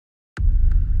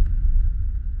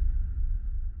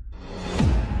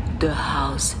The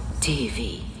House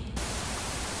TV.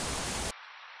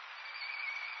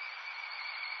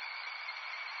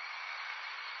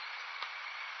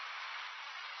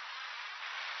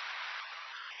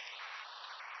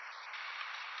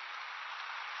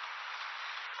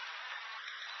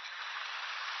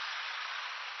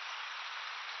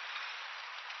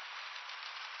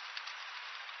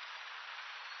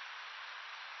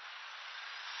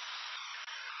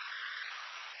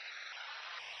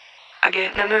 I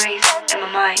get memories in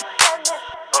my mind,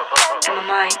 in my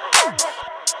mind,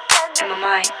 in my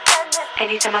mind.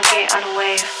 Anytime I get on a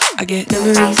wave, I get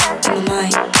memories in my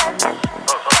mind,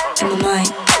 in my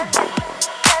mind,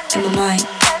 in my mind,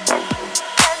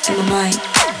 in my mind.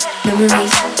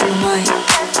 Memories in my mind,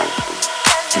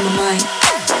 in my mind,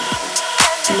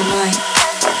 in my mind.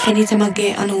 Anytime I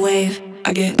get on a wave,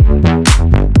 I get.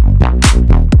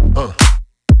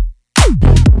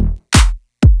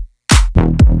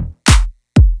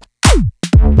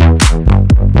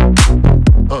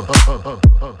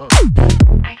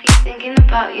 I keep thinking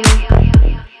about you.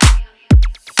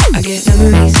 I get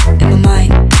memories in my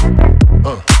mind,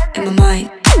 in my mind,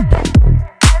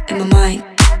 in my mind,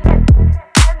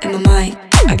 in my mind.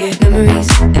 I get memories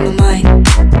in my mind,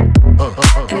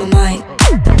 in my mind,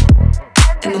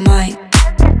 in my mind.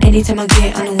 Anytime I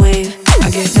get on a wave, I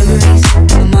get memories in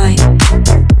my mind,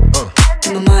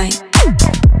 in my mind,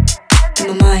 in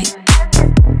my mind,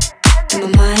 in my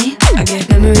mind. I get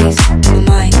memories in my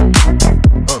mind,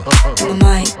 in my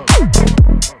mind,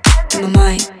 in my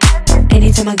mind.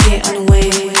 Anytime I get on a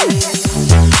wave, I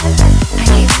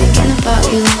keep thinking about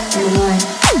you in my mind,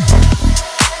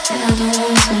 and I don't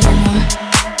want to no more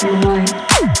in my mind.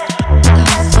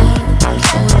 I'm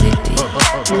so addicted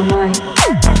in my mind,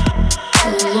 so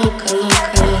loca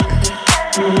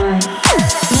in my mind. Memory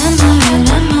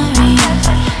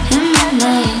in my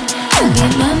mind. I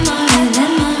get memories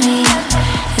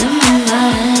in my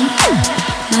mind.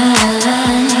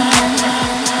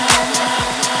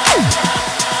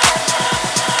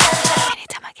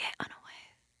 Anytime I get on a wave,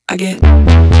 I get.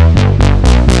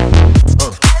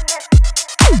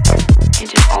 It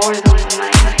just always on my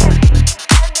mind.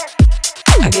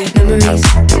 I get memories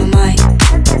in my mind,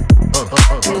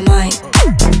 in my mind,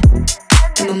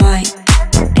 in my mind.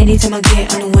 Anytime I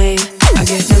get on a wave, I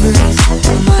get memories in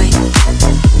my mind,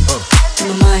 in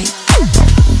my mind,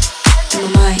 in my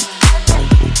mind,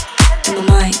 in my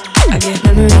mind. I get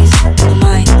memories in my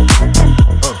mind,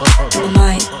 in my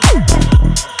mind,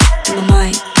 in my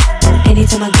mind.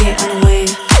 Anytime I get on a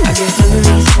wave, I get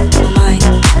memories in my mind,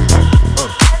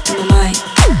 in my mind,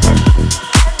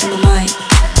 in my mind,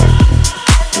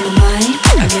 in my mind.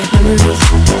 I get memories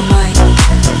in my mind,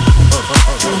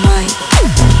 in my mind,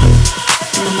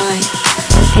 in my mind.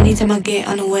 Anytime I get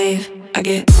on a wave, I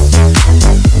get.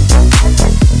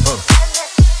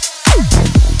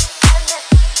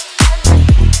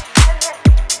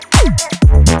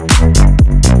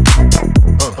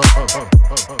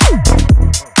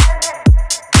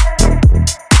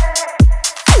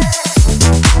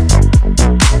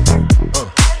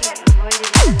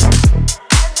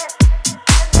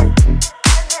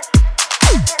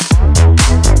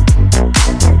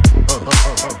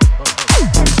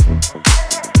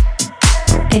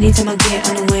 Anytime I get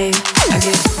on a wave, I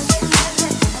get.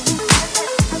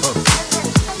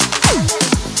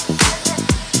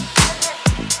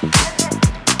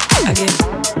 I get.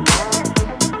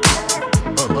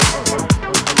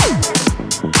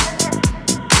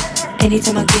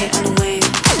 Anytime I get on a wave,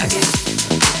 I get.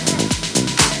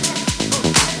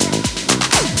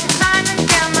 Climbing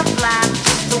down the block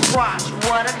just to watch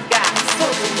what I got. So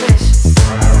delicious.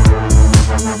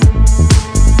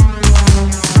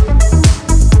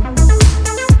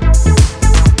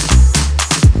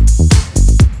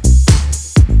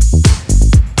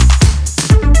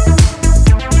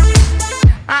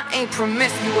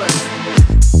 Promiscuous.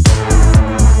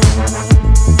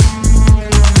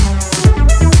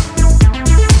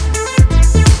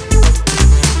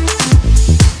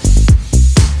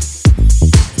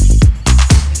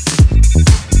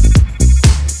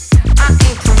 I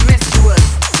ain't promiscuous.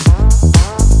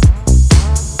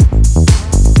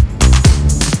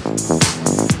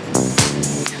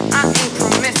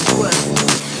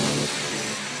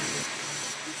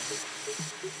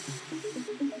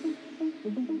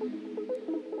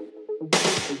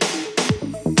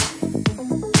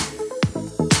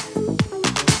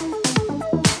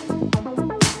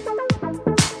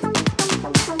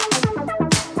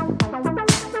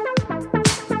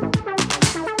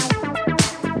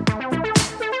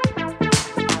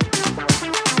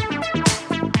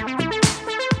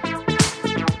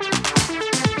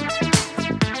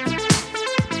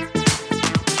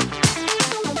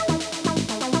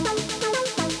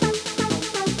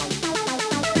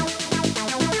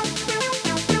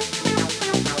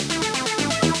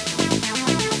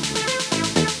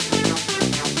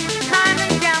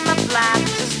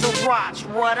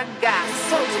 what I got.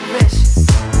 So delicious.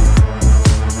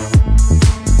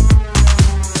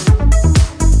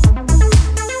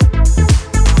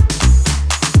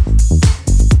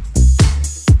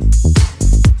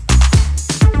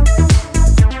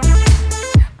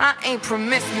 I ain't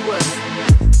promiscuous.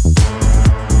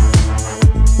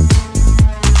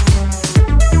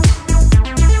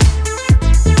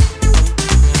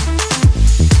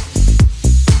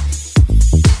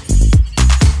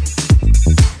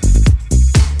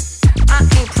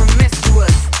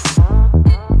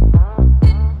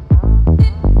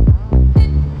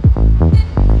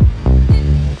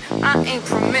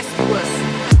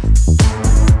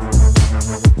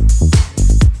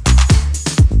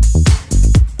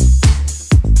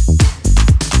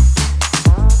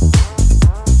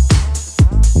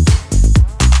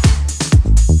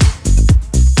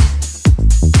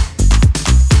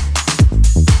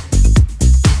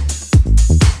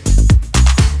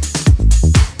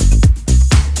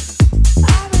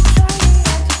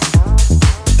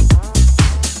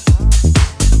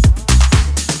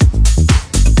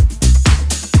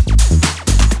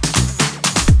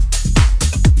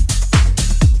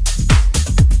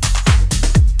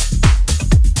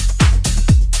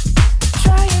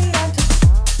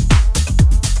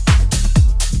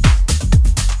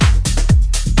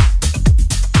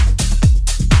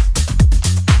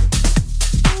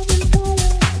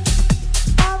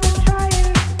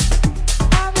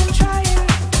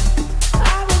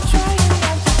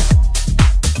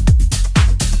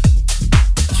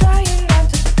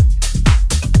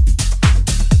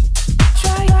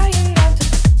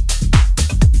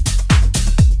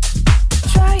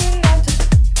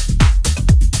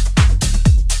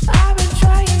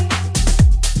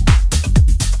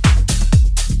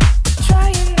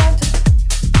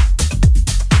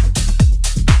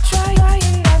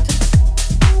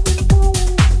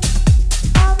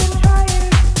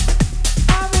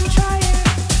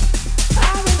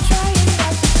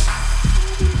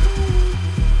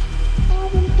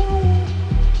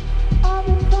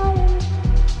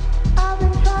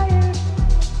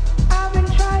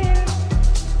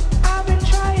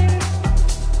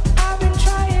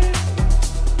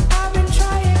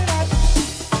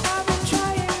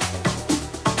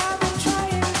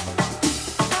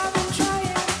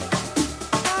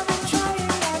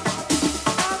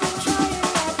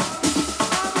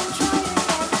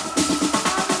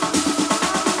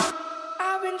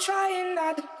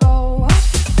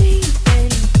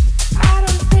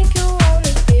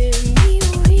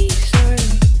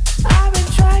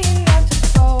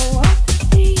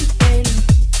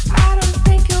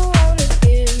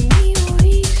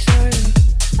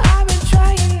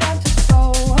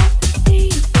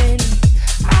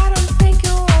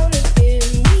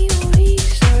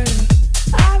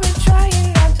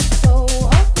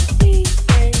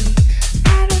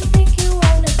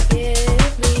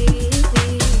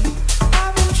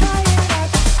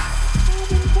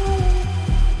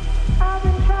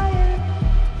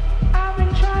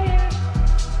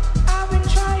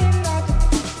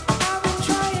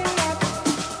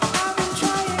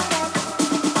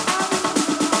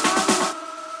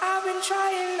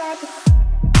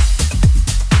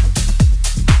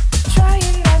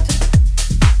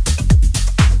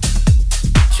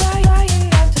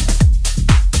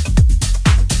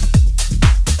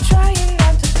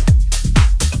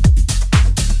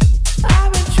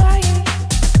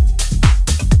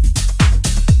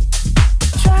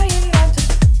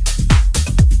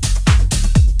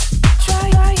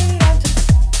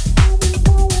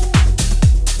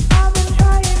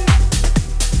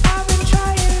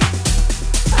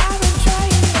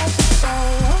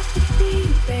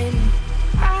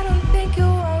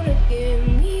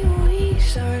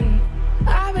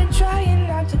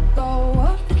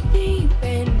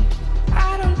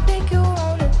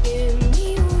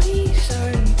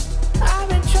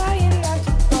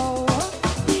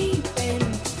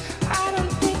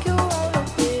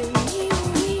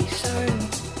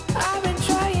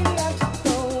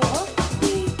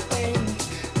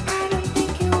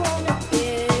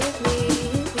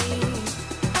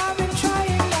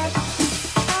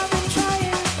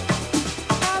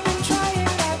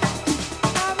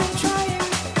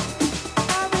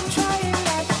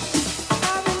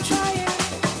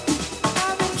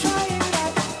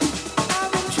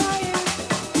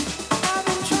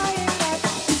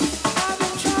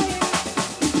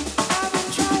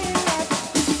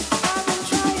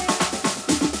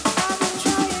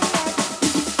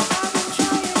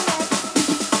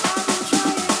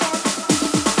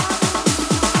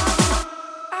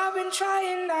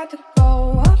 trying not to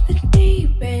go off the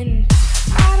deep end.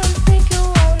 I don't think you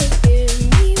wanna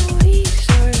give me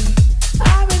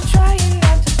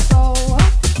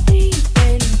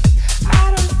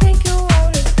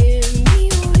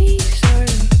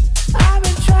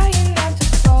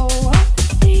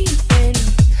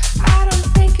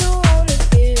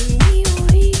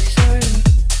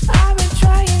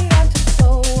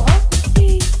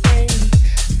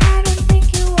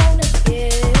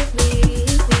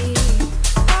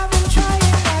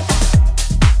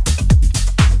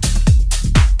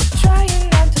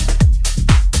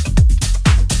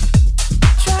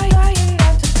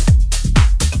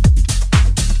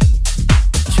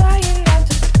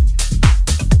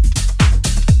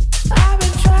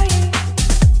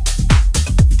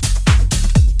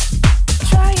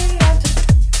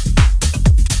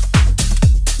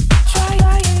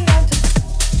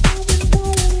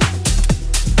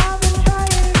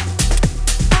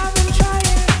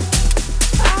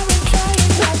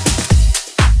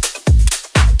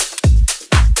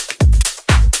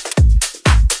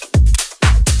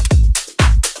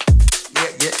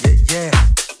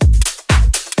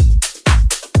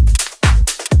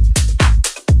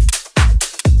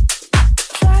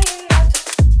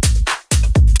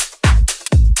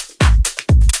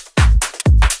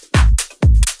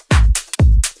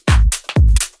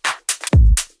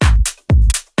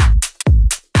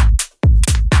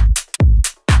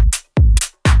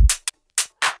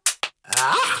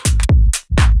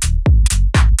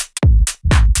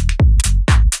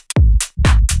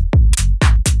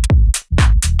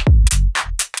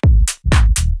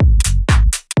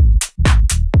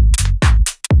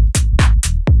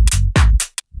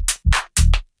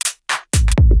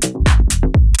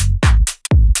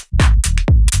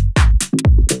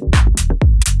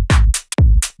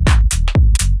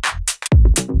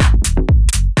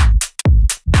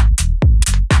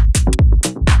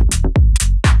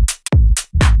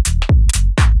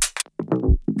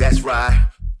right.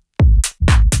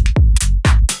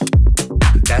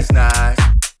 That's nice.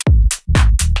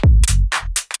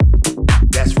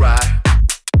 That's right.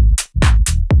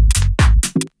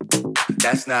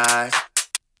 That's nice.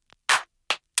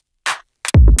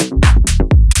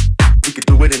 We could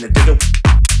do it in a day.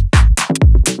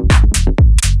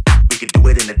 We could do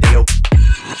it in a day.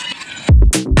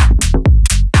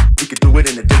 We could do it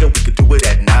in a day. We could do it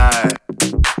at night.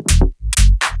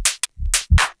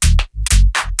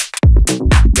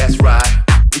 That's right.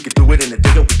 We could do it in a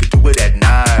day. We could do it at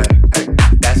night. Hey,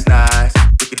 that's nice.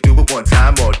 We could do it one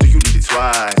time, or do you need it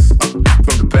twice?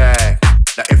 From the back.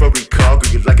 Now if I recall,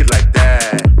 girl, you like it like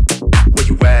that. Where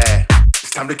you at?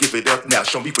 It's time to give it up now.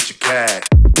 Show me what you got.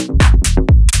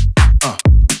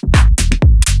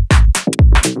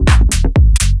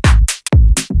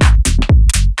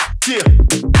 Yeah.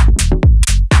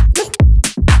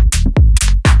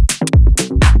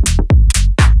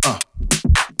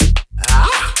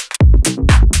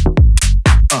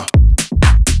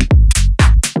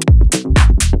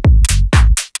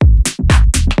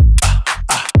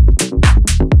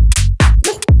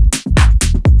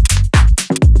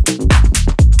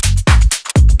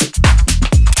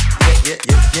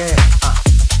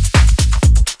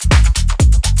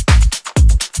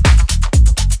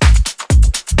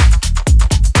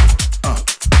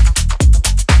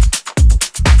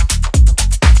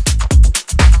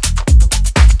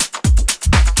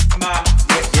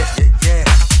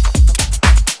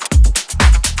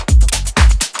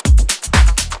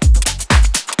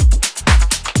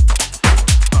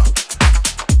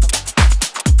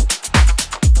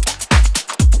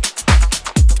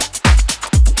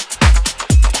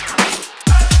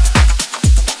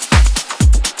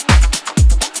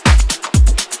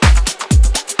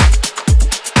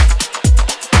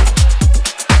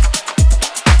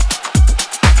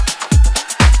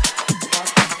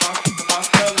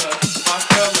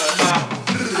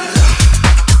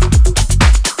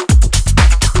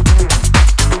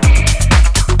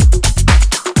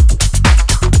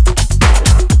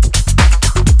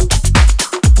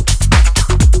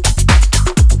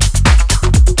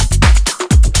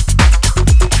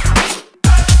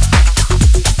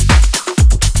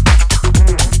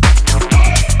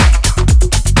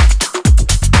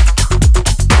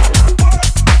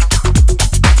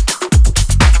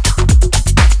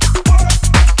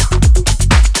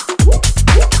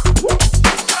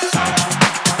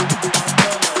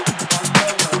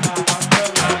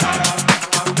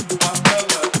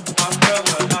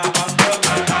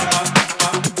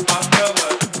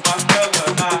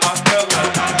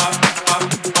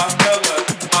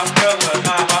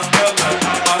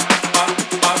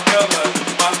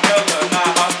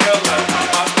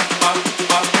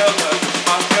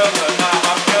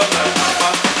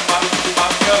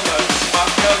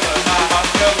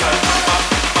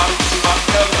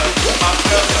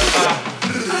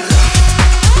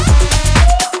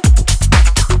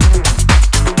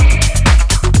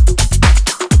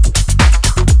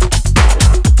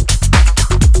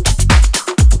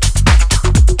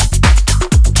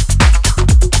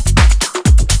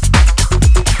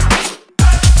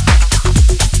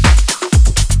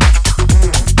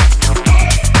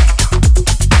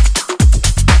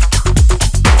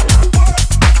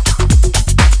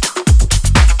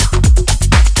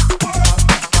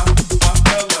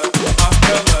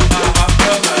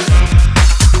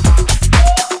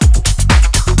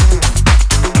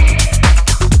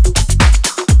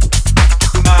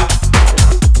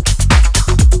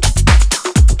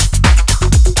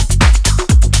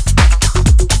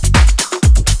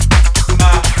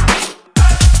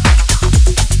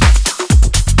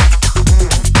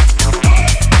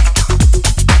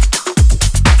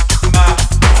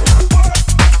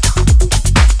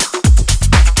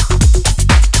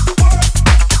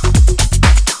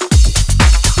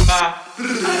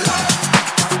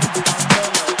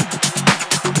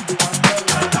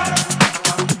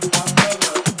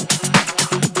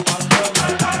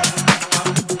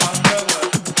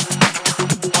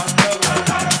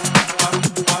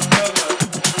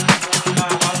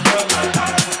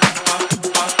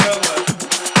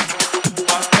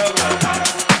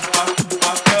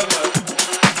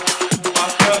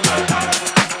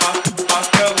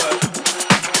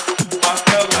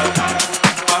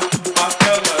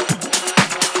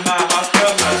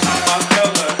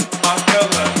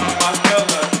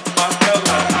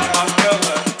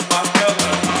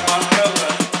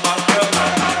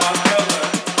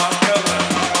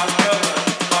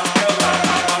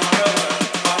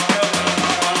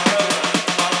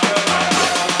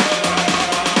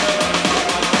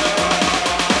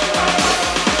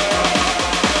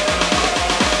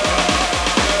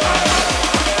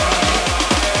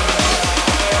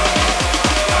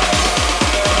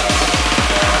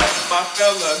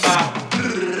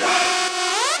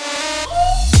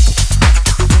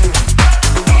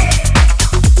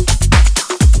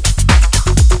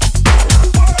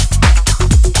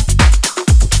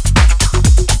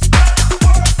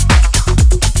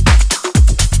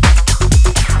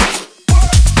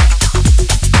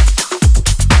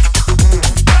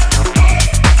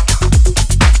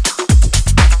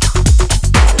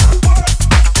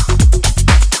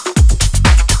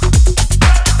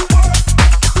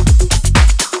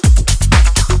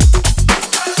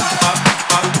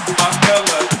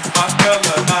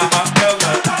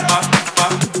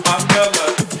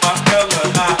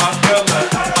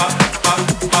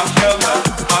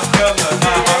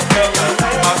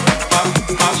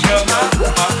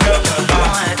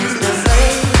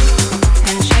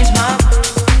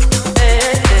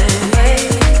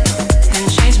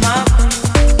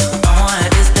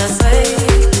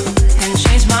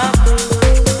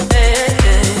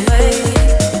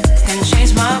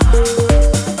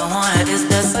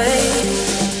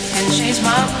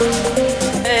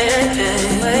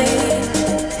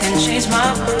 and change my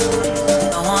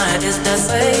I wanna is that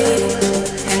way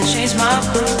and change my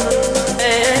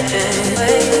and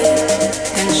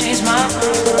change my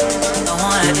I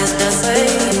wanna is that way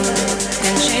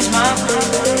and change my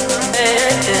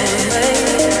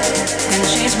and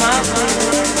change my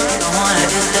I wanna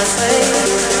is that way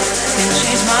and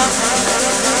change my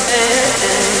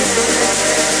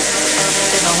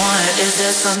if I want it, is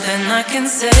there something I can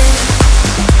say?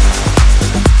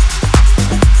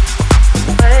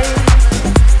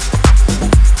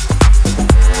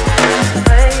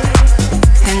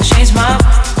 And change my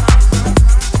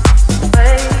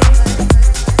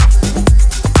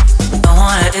I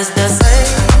want it, is there say?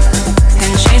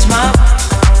 And change my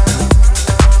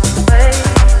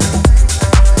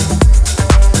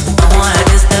I want it,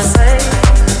 is there say?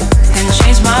 And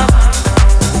change my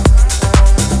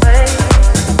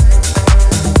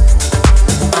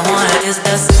is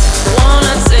this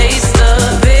wanna taste a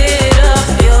bit of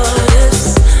your lips?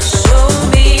 Show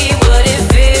me what it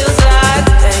feels like,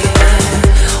 baby.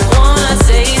 Wanna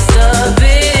taste a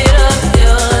bit of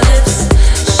your lips?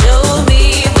 Show me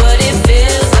what it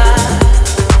feels like.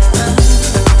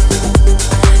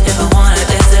 If I want it,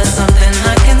 is there something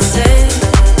I can say?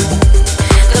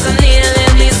 'Cause I need to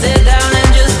let me sit down and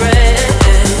just breathe.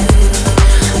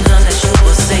 None that you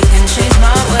will say can change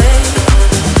my way.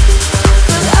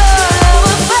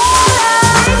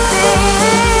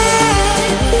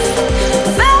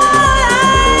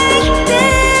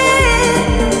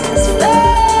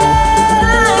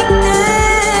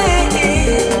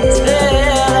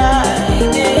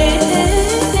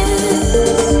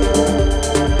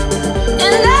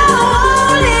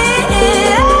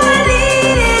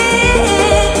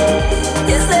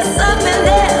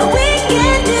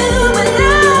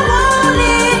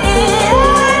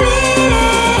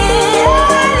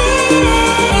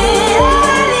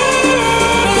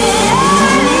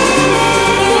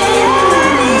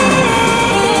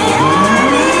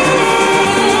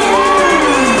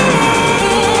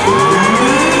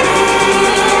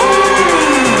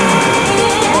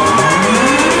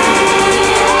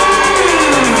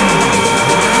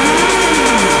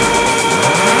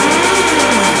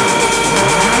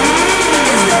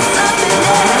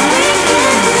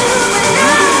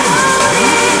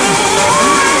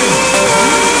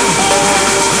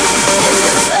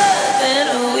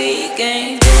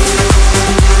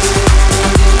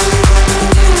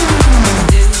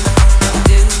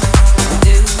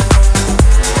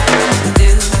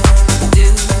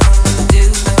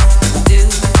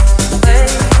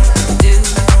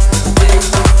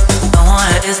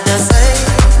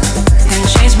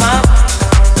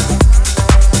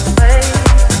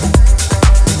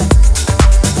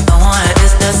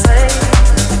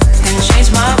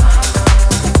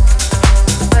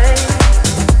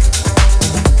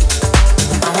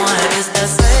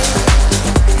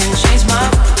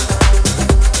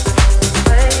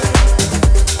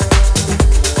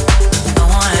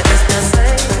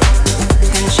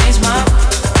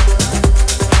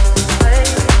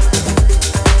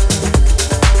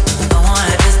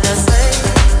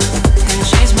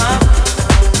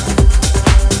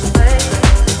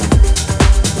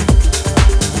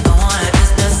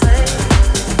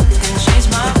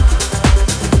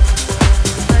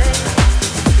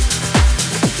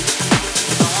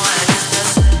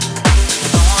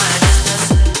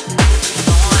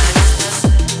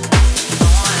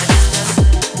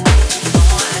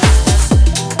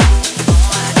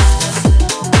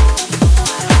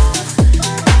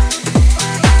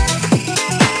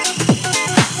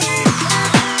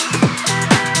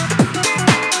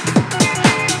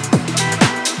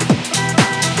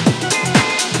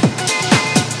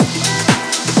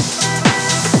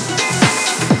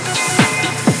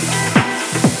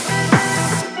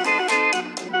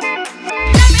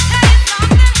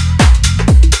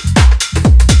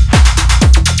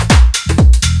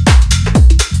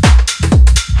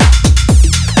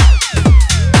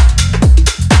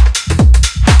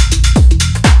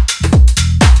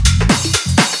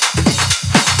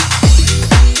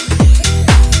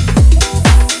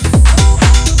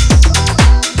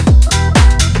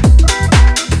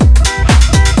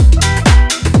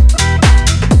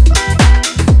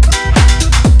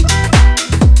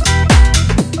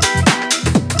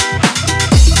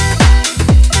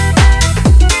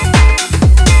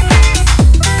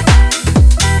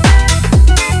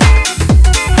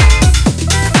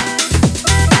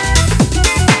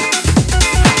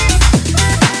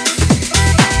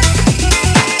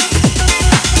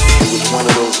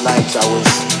 I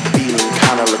was feeling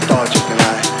kinda lethargic, and I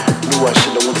knew I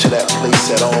shouldn't have went to that place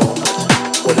at all.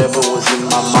 whatever was in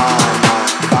my mind. My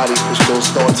body pushed those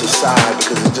thoughts aside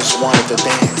because it just wanted to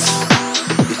dance.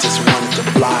 It just wanted to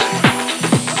fly.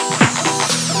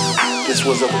 This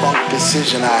was a funk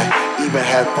decision. I even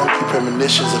had funky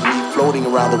premonitions of me floating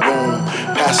around the room,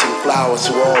 passing flowers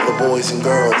to all the boys and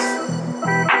girls.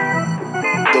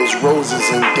 Those roses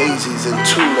and daisies and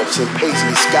tulips and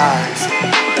paisley skies.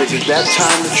 Was it that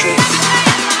time to trip?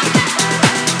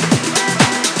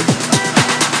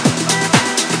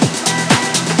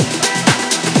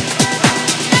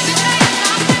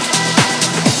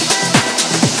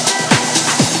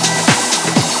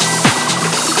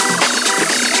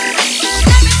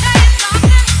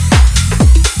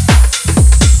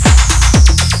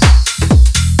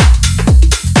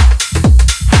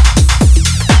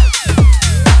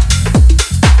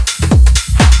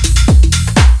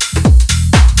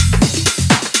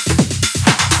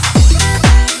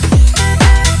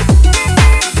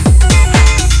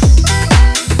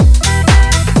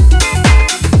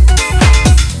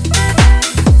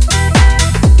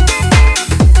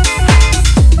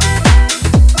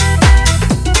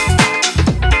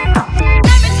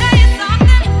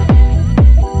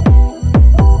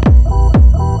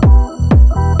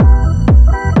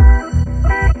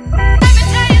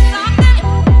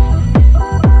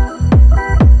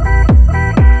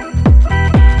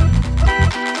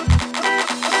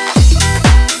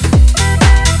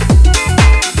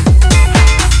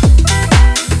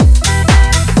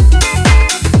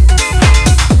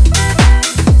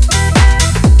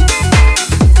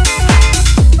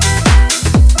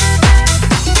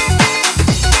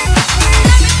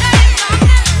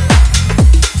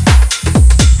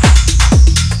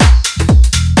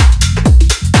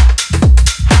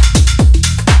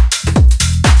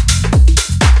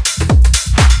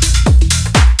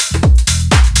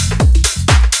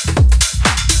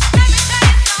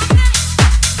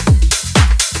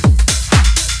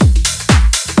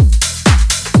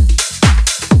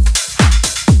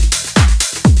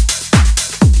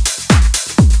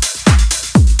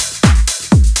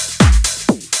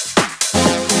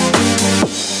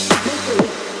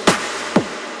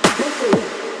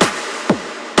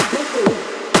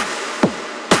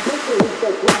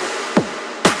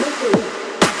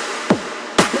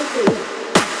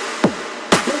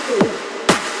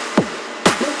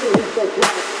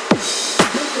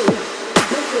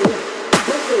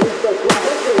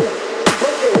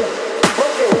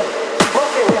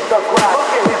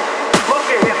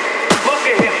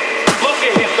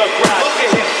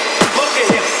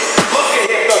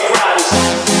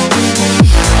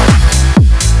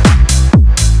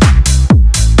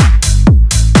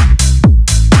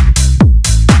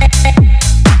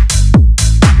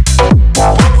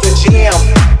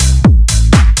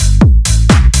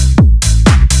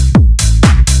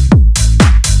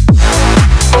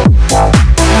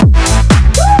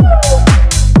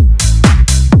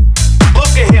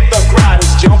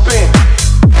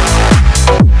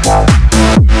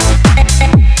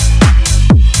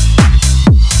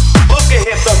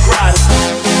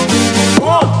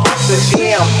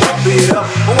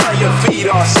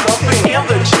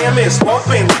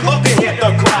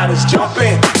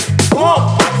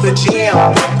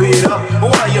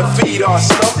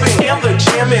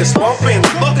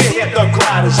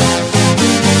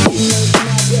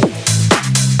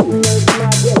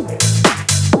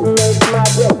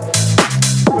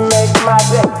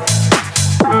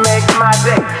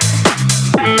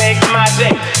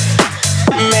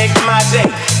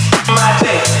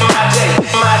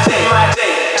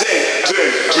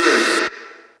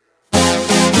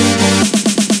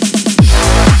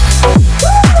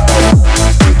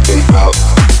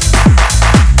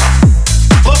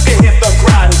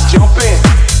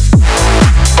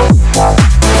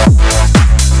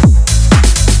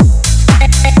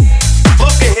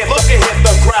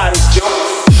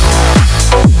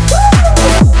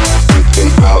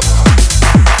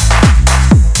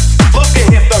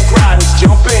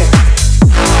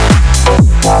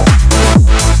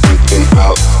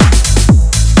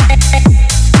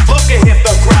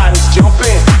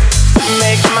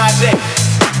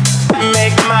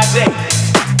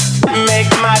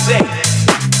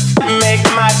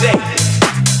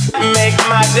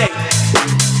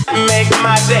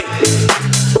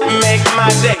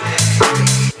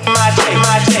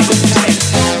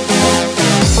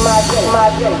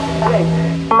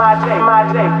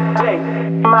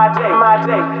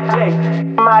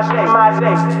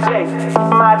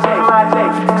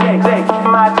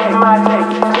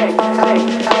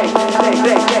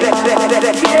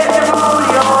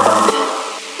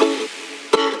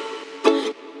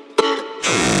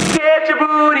 Get your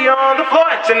booty on the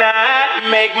point tonight,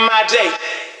 make my day.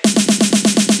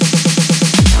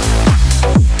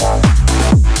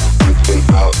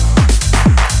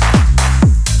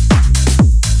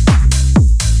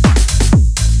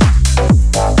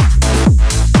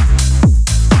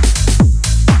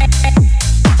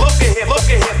 Look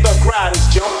at him, the crowd is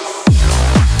jumping.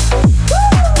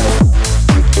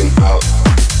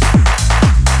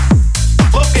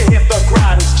 Look at him, the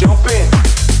crowd is jumping.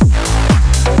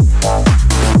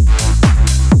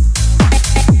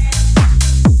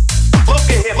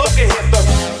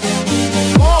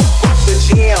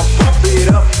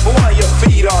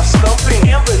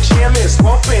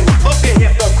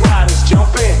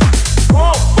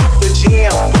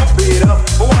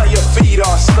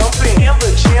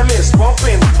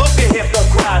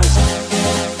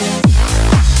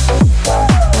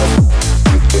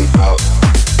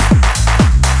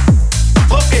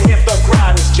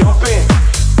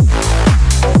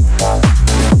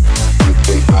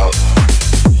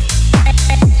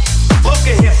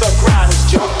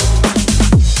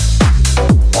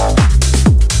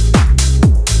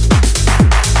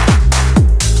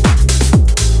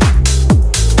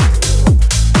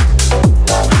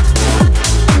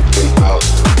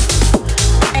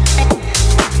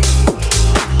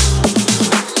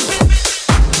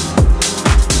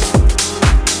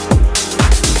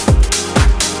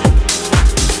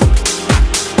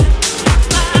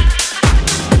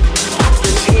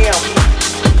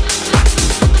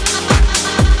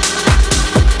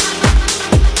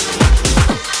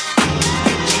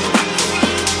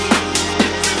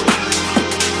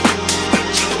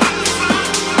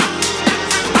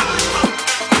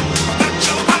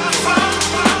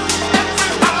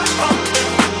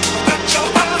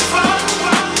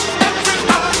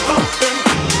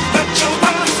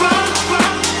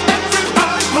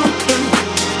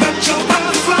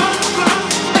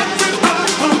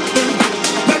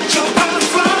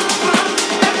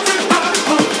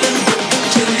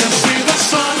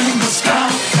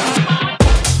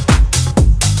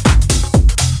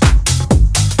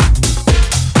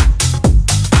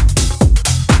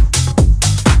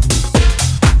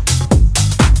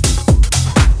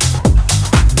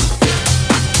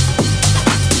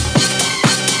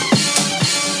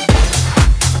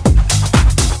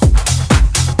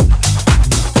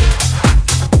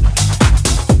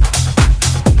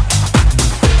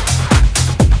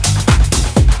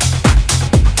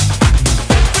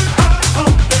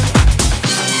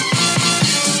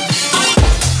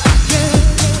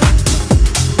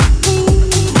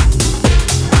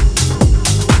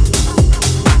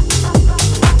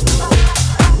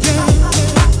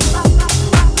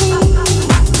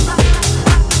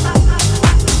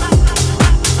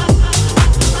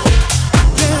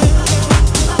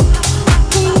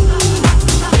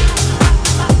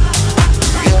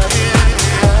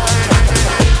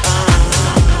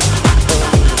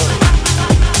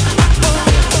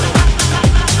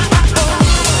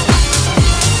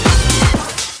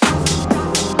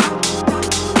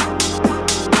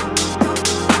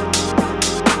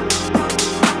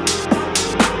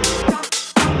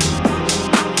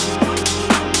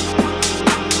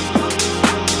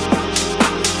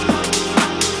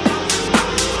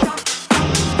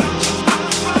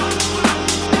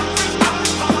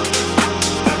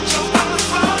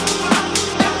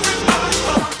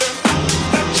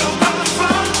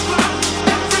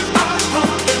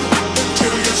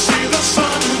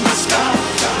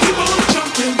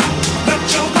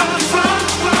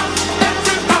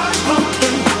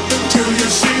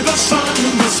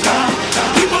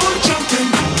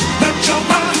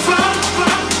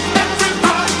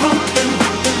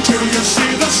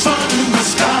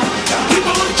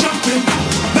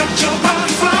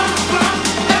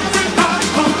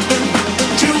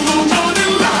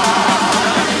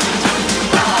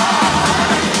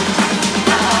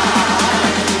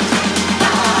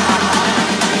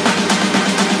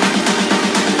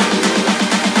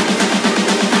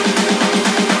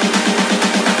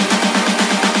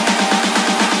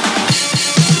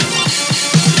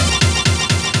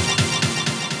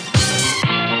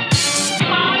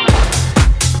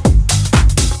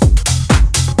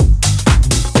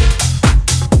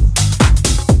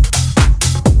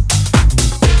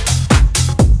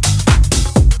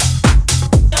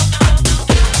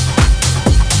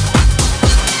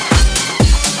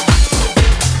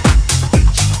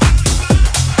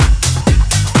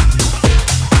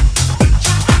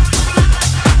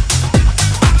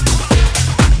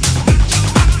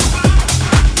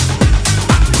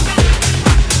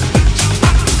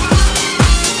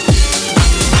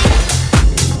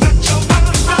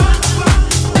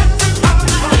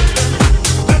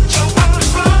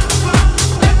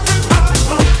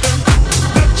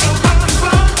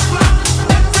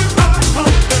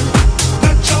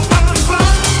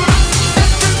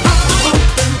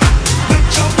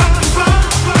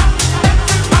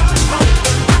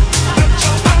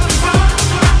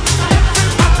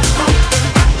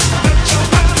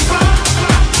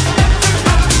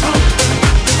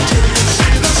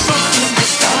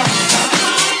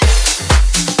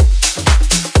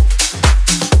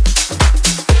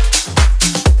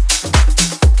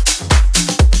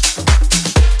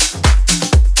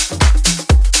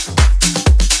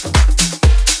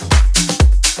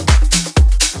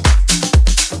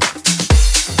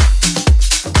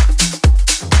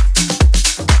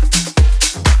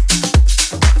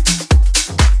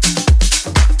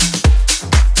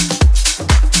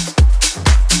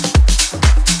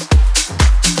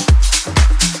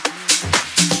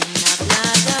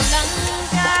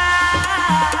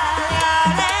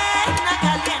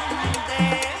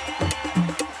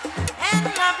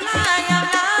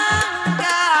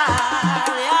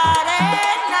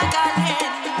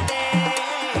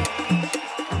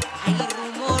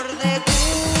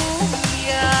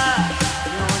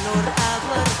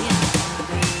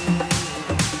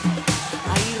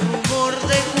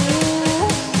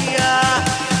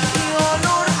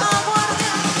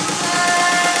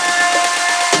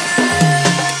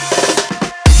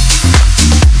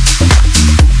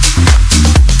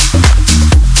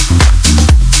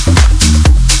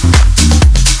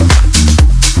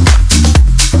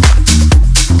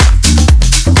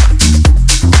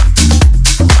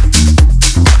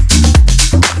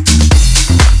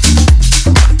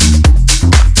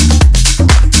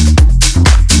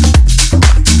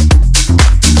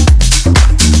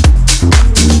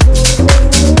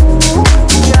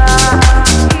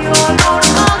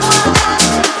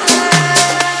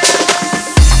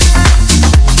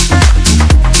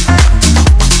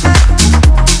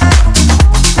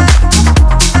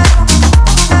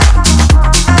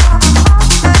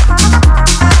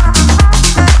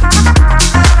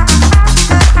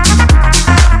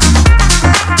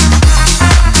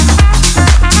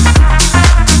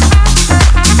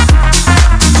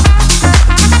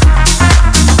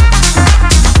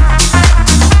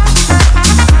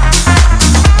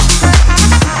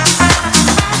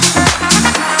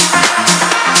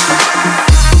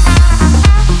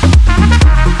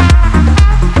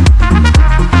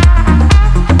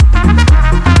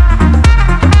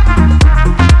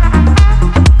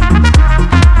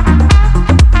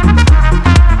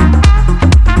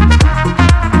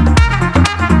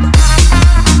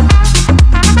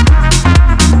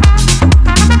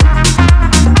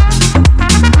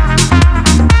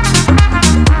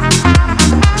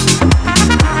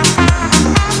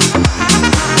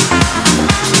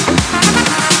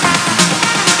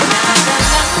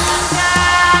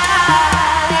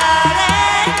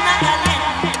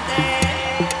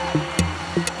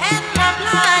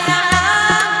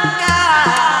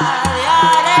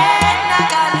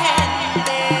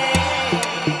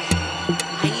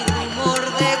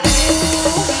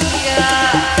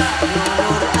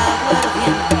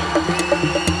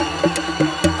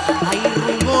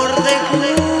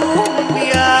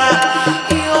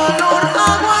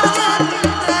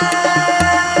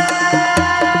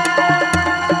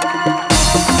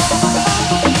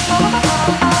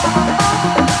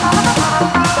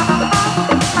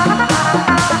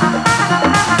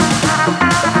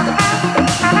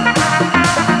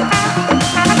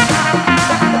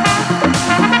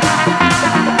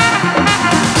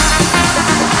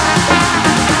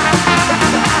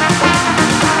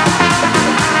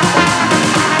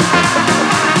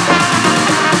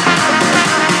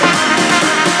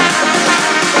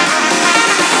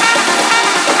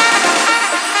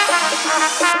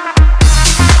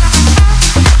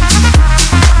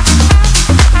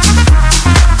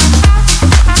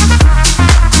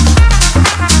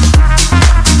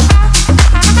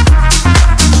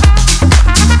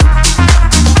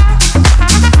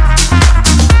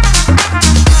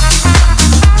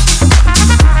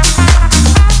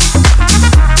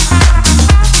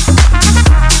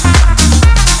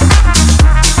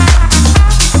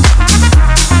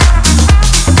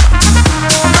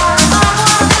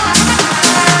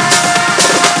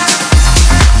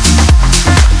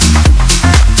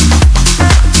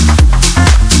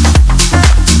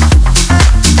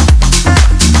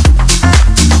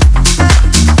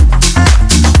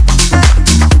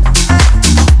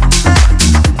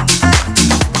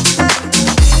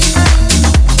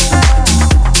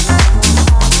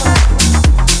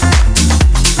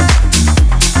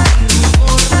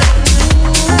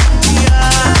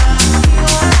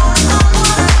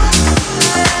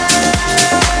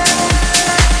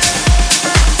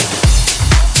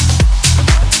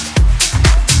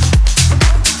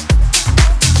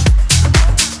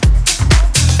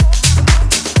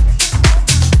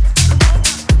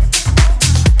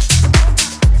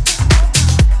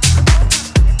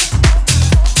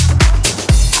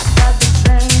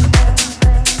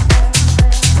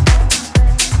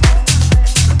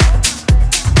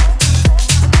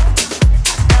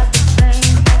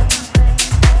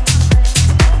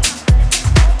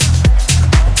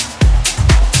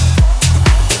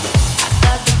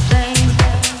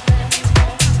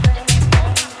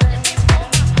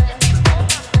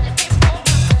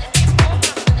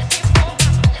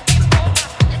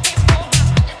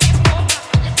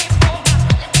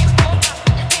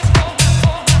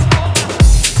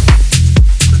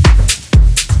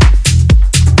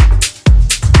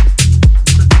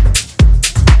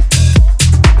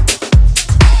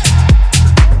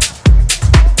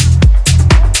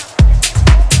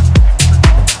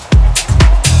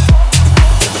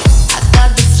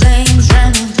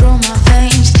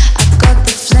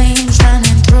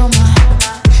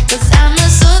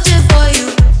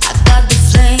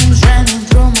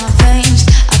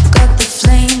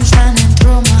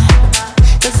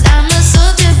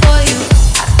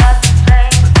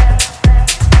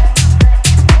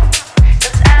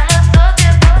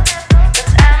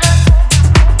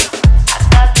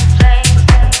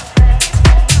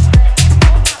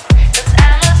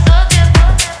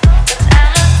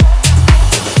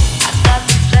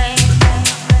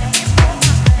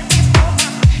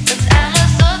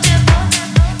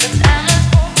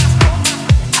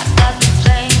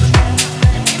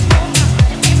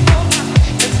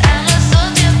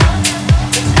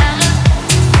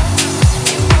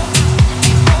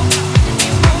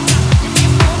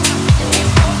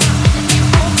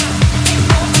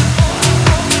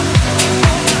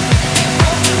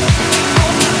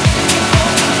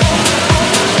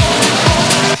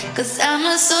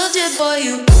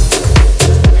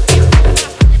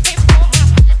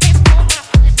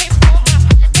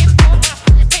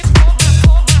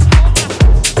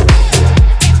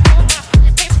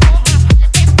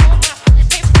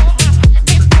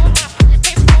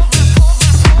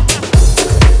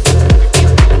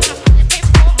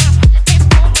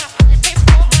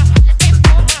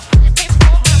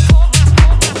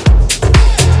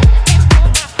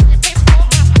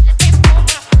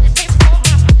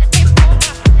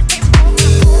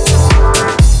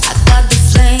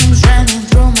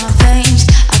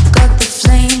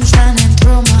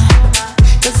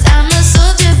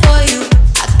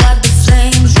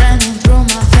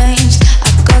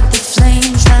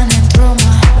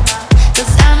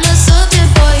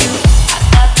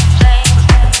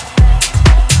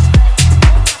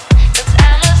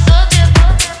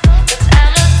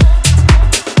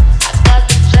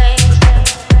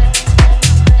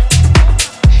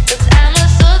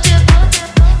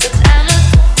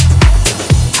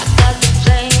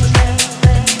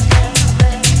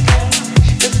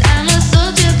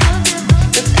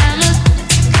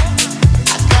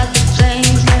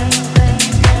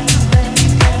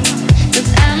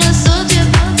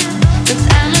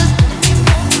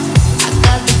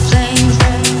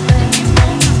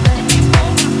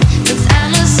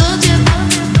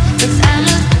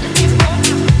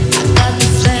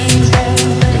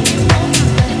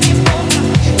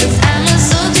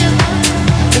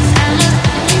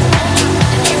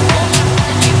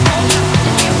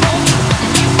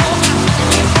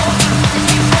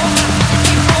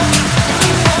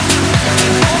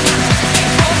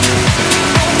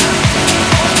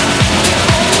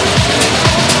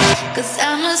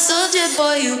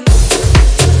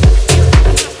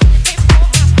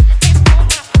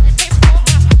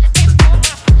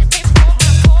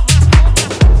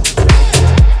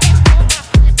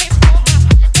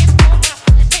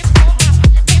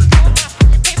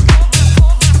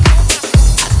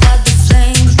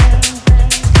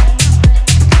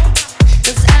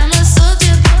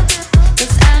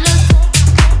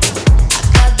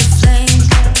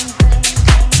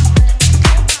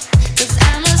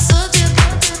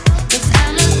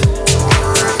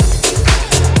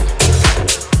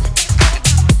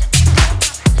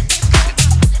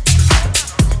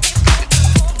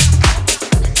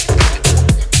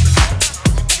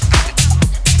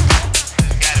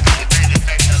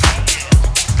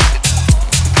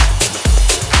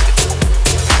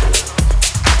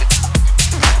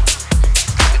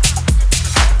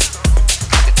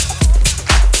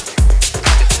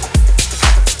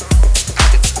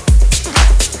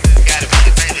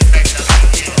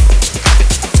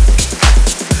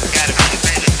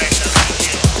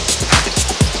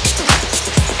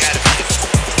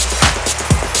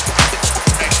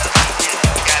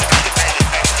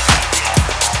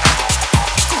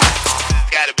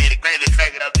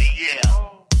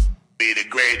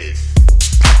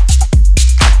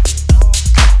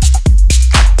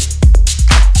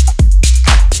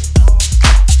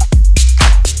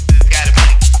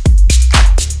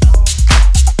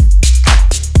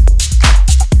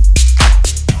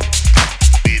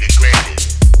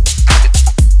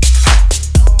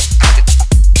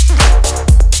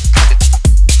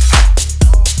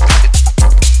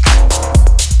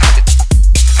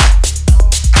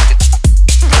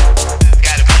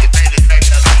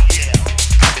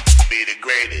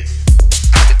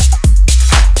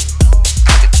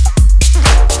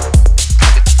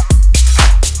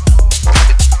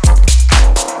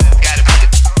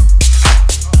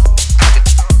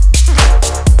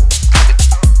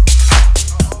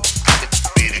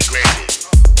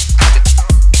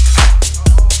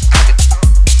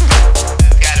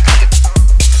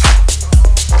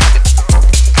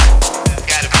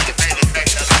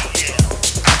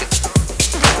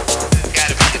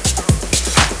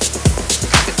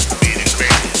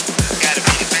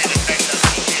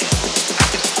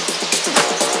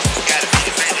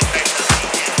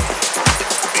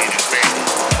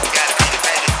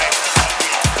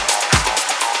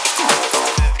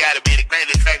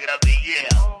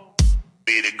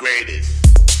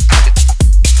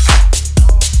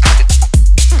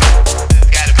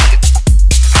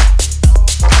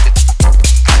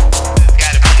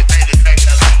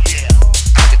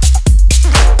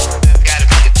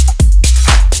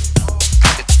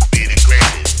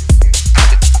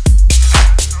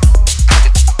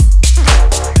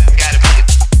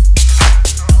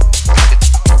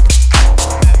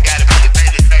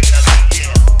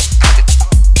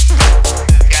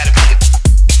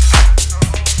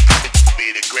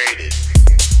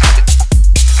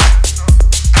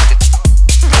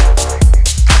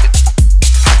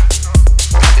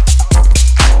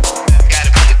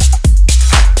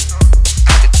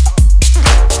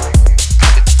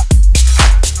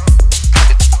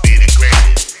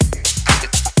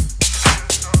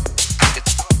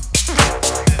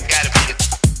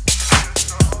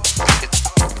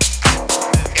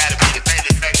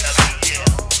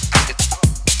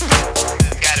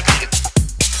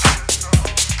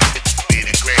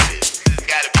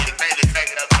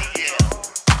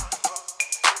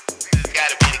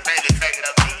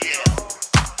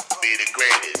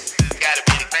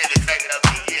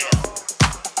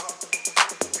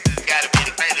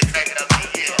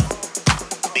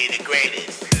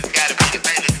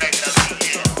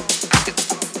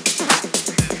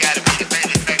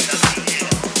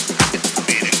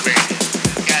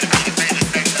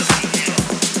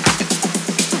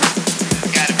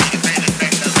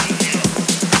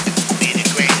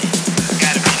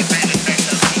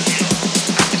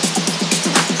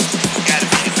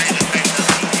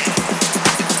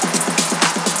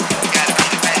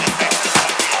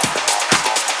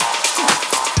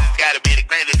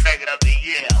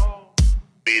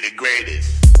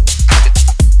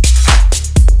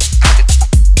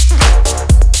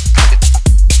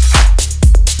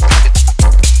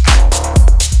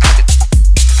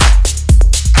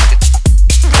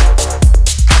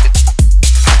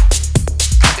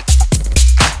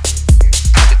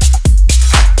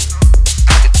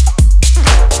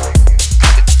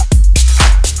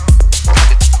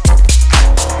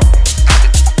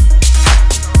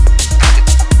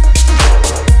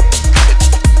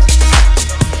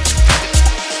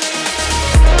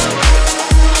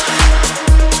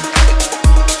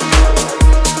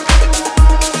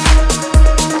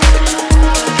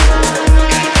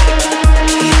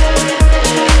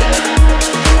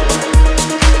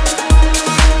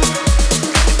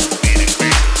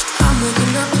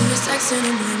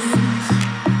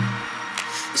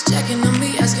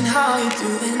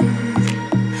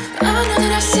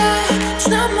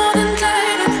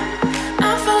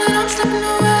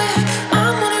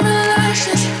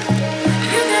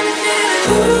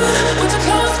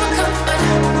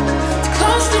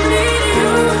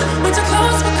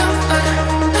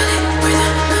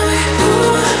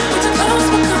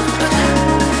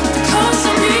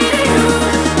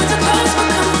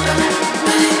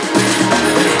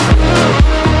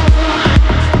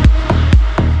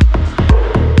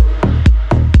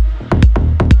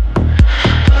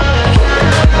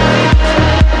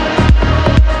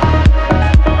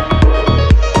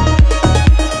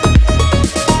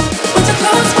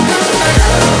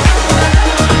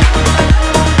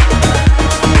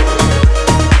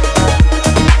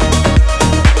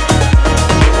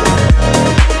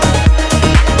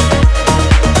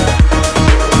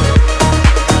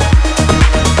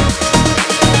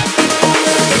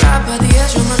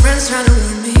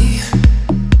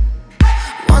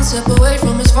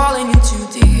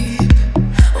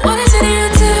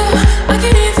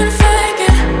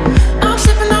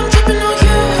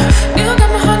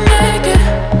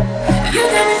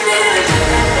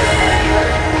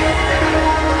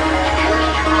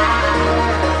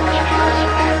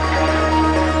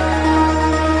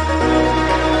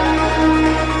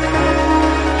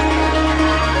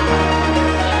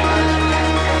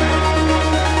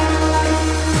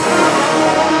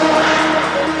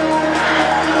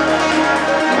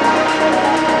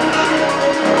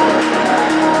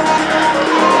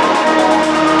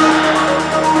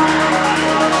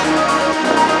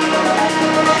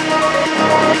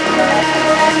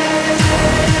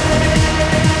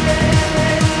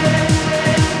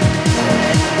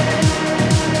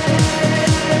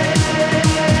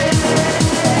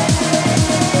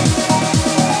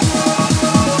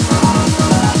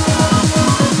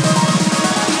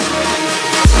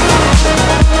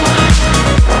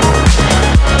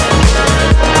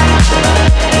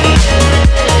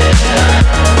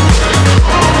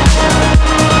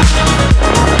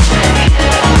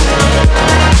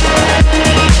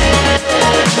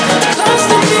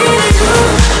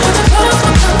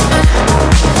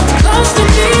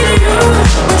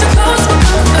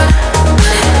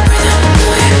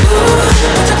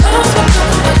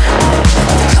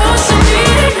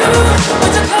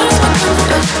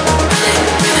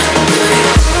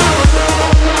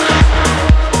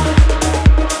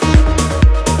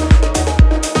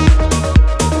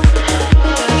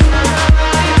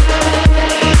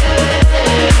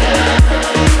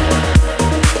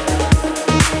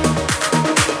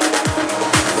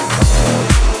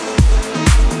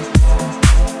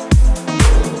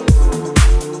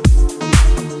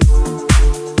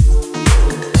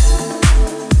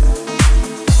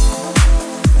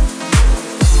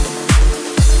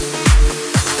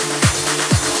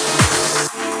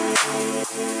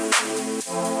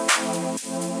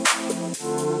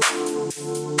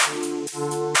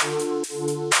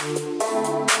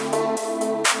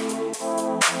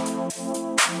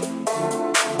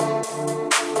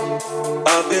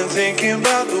 been thinking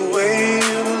about the way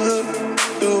you look,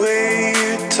 the way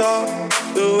you talk,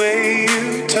 the way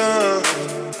you turn.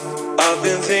 I've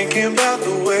been thinking about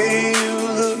the way you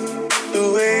look,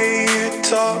 the way you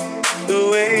talk, the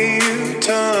way you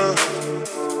turn.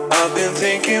 I've been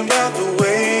thinking about the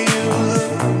way you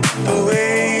look, the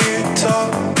way you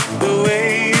talk, the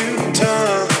way you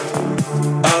turn.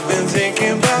 I've been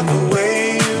thinking about the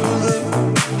way you look,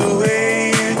 the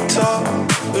way you talk,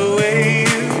 the way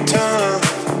you turn.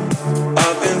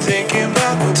 I've been thinking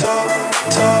about the talk,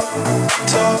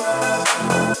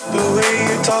 the way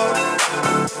you talk.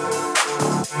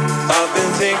 I've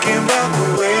been thinking about the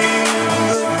way you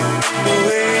look, the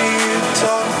way you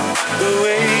talk, the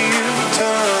way you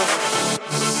turn.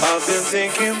 I've been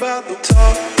thinking about the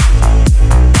talk.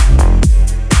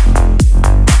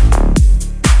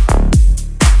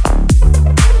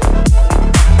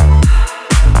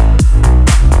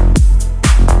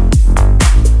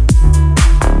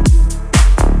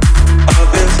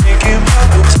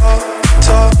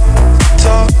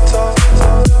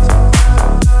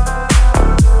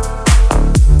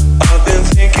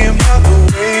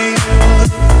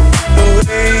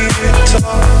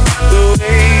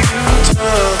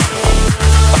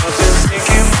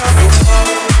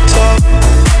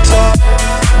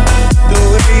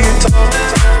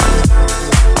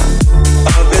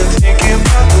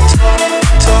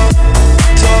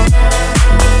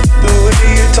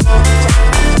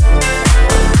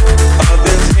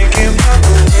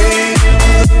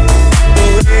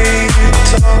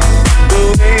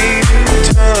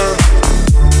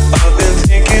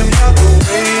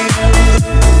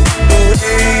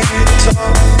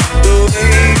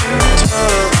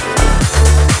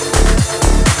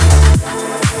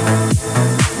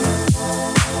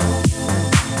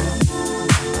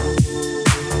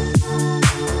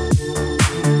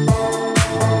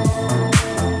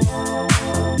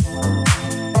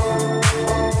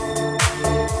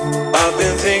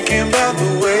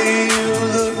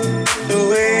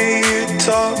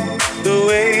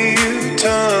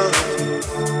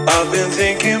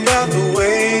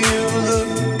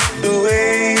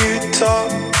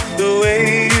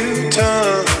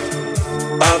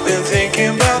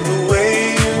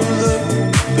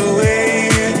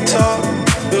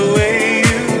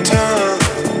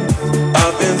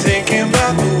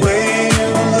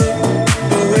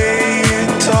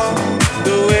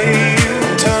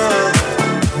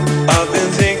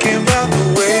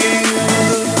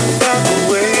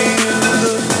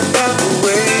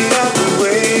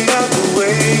 The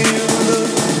way you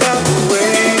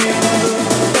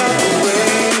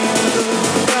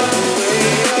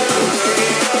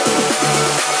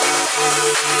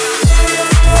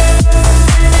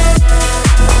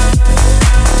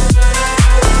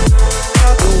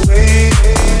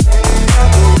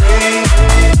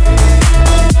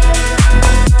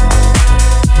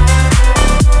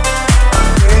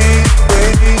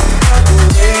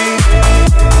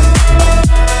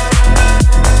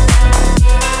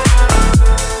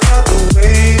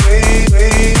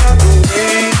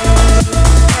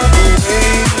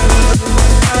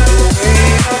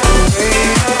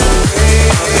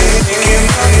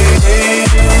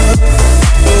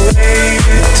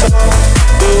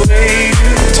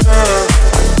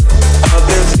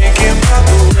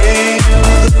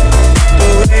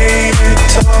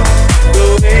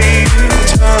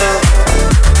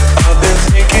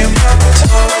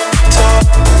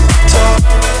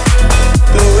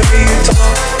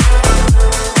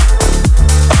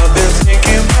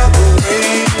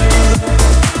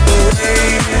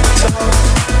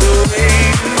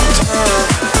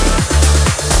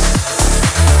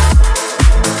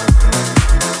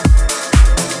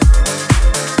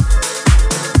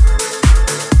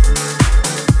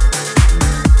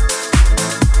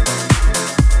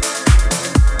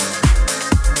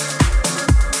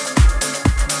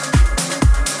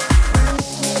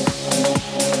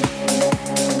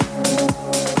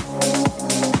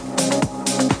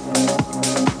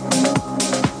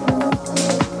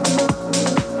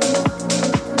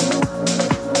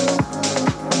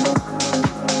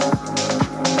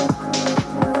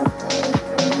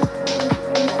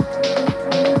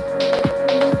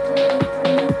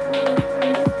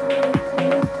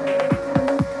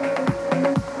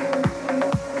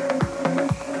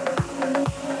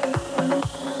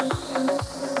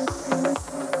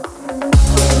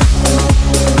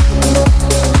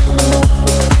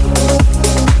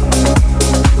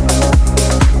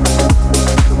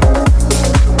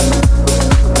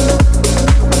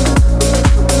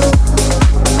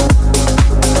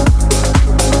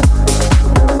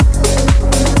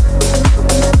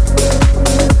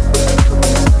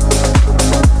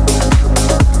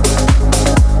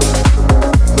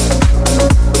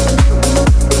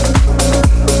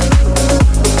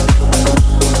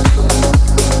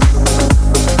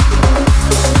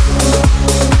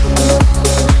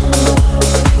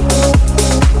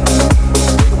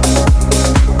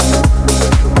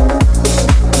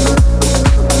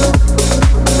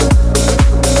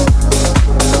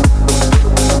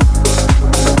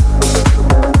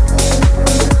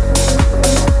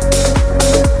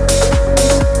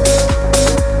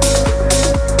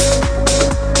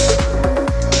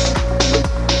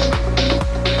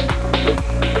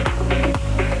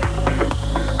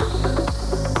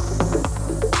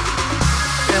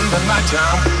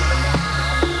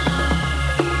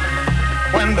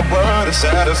the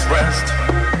saddest rest.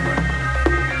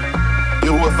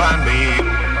 You will find me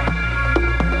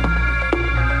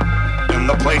in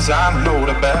the place I know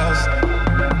the best.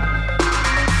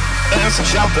 Dancing,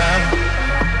 shouting,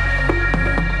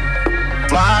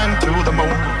 flying to the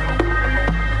moon.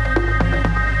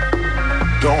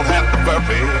 Don't have to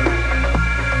worry,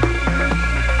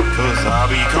 'cause I'll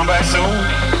be come back soon.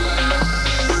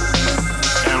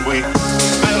 And we